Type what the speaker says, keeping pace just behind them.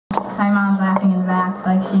My mom's laughing in the back,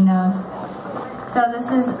 like she knows. So this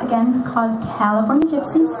is, again, called California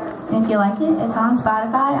Gypsies. And if you like it, it's on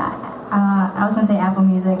Spotify. I was going to say Apple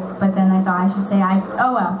Music, but then I thought I should say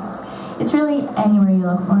oh well. It's really anywhere you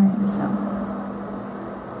look for it, so.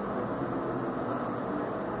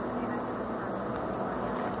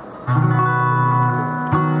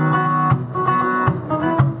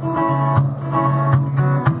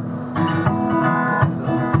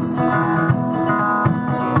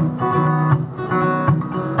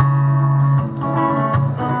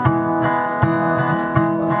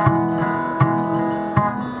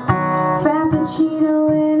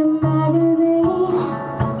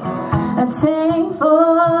 Tank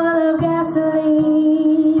full of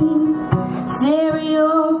gasoline,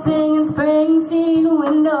 stereo singing Springsteen,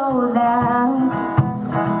 windows down,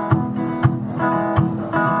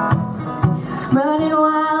 running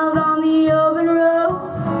wild on the open road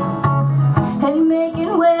and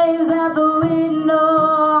making waves out the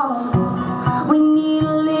window. We need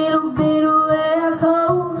a little bit of West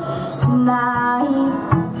Coast tonight,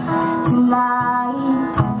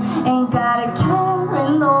 tonight. Ain't got a care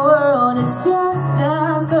in the world, it's just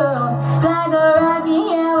us girls, like a rockin',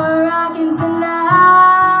 yeah, we're rockin'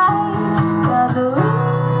 tonight. 'Cause we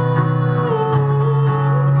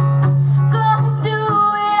gonna do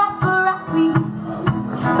it up right,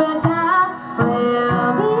 but time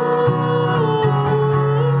will be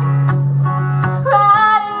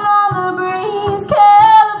riding on the breeze,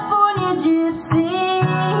 California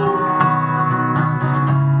gypsies.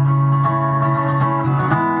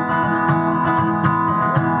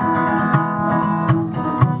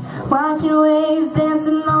 Watching waves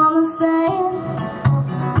dancing on the sand,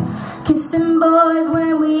 kissing boys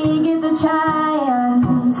when we get the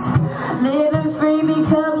chance, living free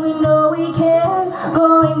because we know we can,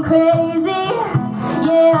 going crazy,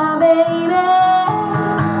 yeah baby.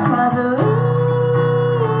 'Cause we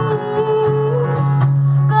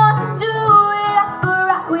gonna do it up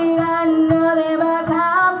right, we got nothing but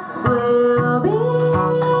time. We'll be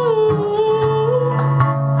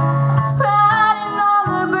riding on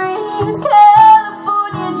the breeze,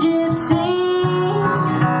 California gypsies.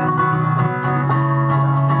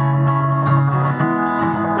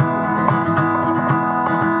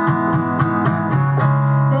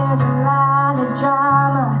 There's a lot of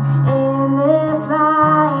drama in this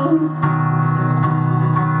life,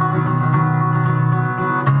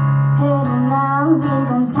 heading out,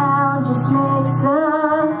 leaving town just makes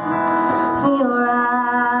us feel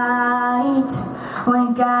right. We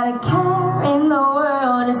ain't got a care in the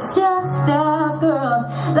world, it's just us girls,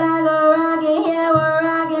 like a rocket, yeah, we're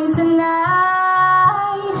rockin'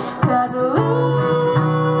 tonight. 'Cause we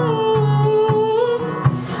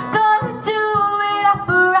gonna do it up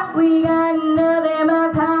right, we got nothing but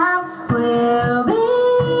time. We'll be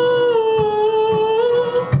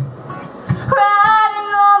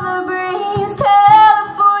riding on the breeze,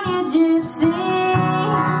 California gypsies.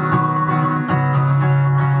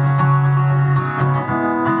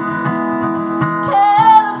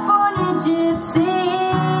 California gypsies.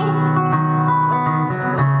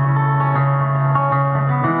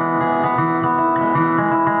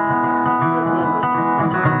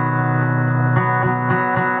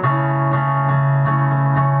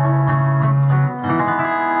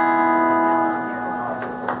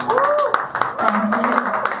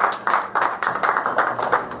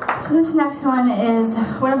 So this next one is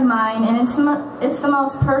one of mine, and it's the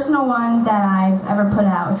most personal one that I've ever put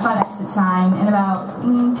out. It's called Exit Sign. And about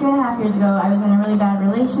 2.5 years ago, I was in a really bad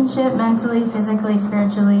relationship, mentally, physically,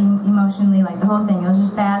 spiritually, emotionally, like the whole thing. It was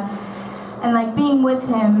just bad. And like being with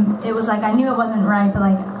him, it was like I knew it wasn't right, but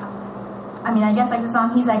like, I mean, I guess like the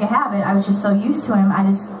song He's Like a Habit, I was just so used to him, I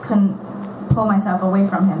just couldn't pull myself away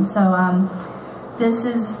from him. So this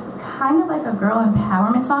is kind of like a girl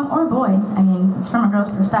empowerment song, or a boy. I mean, it's from a girl's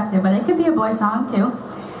perspective, but it could be a boy song too.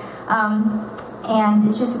 And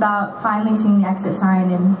it's just about finally seeing the exit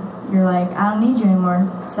sign and you're like, I don't need you anymore.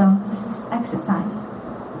 So this is Exit Sign.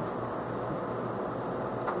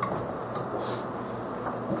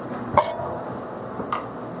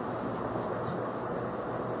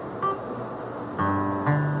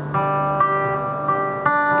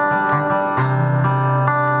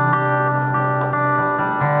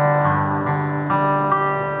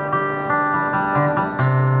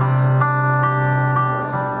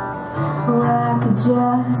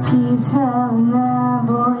 Just keep telling that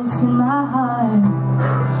voice in my heart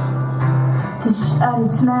to shut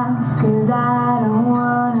its mouth, 'cause I don't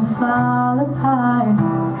wanna fall apart.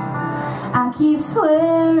 I keep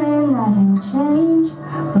swearing that he'll change,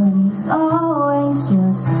 but he's always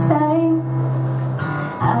just the same.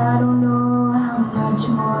 I don't know how much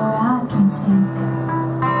more more I can take.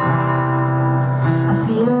 I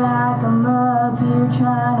feel like I'm up here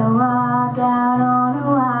trying to walk out on a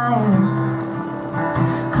wire,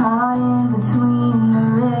 caught in between the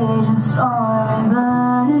raging storm and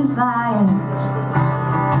burning fire.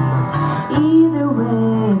 Either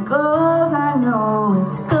way it goes, I know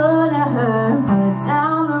it's gonna hurt, but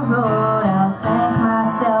down the road I'll thank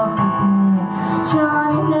myself for being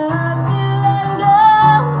strong enough to let go.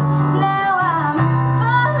 Now I'm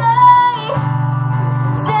finally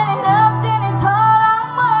standing up, standing tall, I'm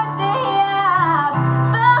worth it, yeah, I've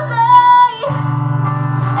found me,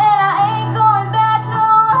 and I ain't going back, no,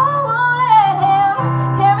 I won't let him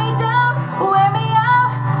tear me down, wear me out,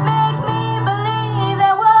 make me believe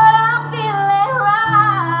that what I'm feeling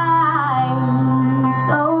right.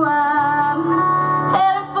 So I'm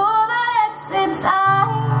headed for that exit sign.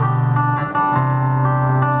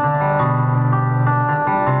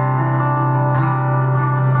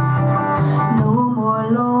 No more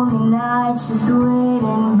lonely nights just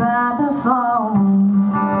waiting by the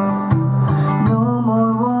phone. No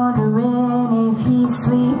more wondering if he's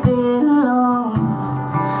sleeping alone.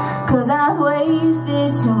 'Cause I've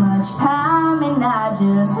wasted too much time and I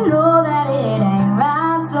just know that it ain't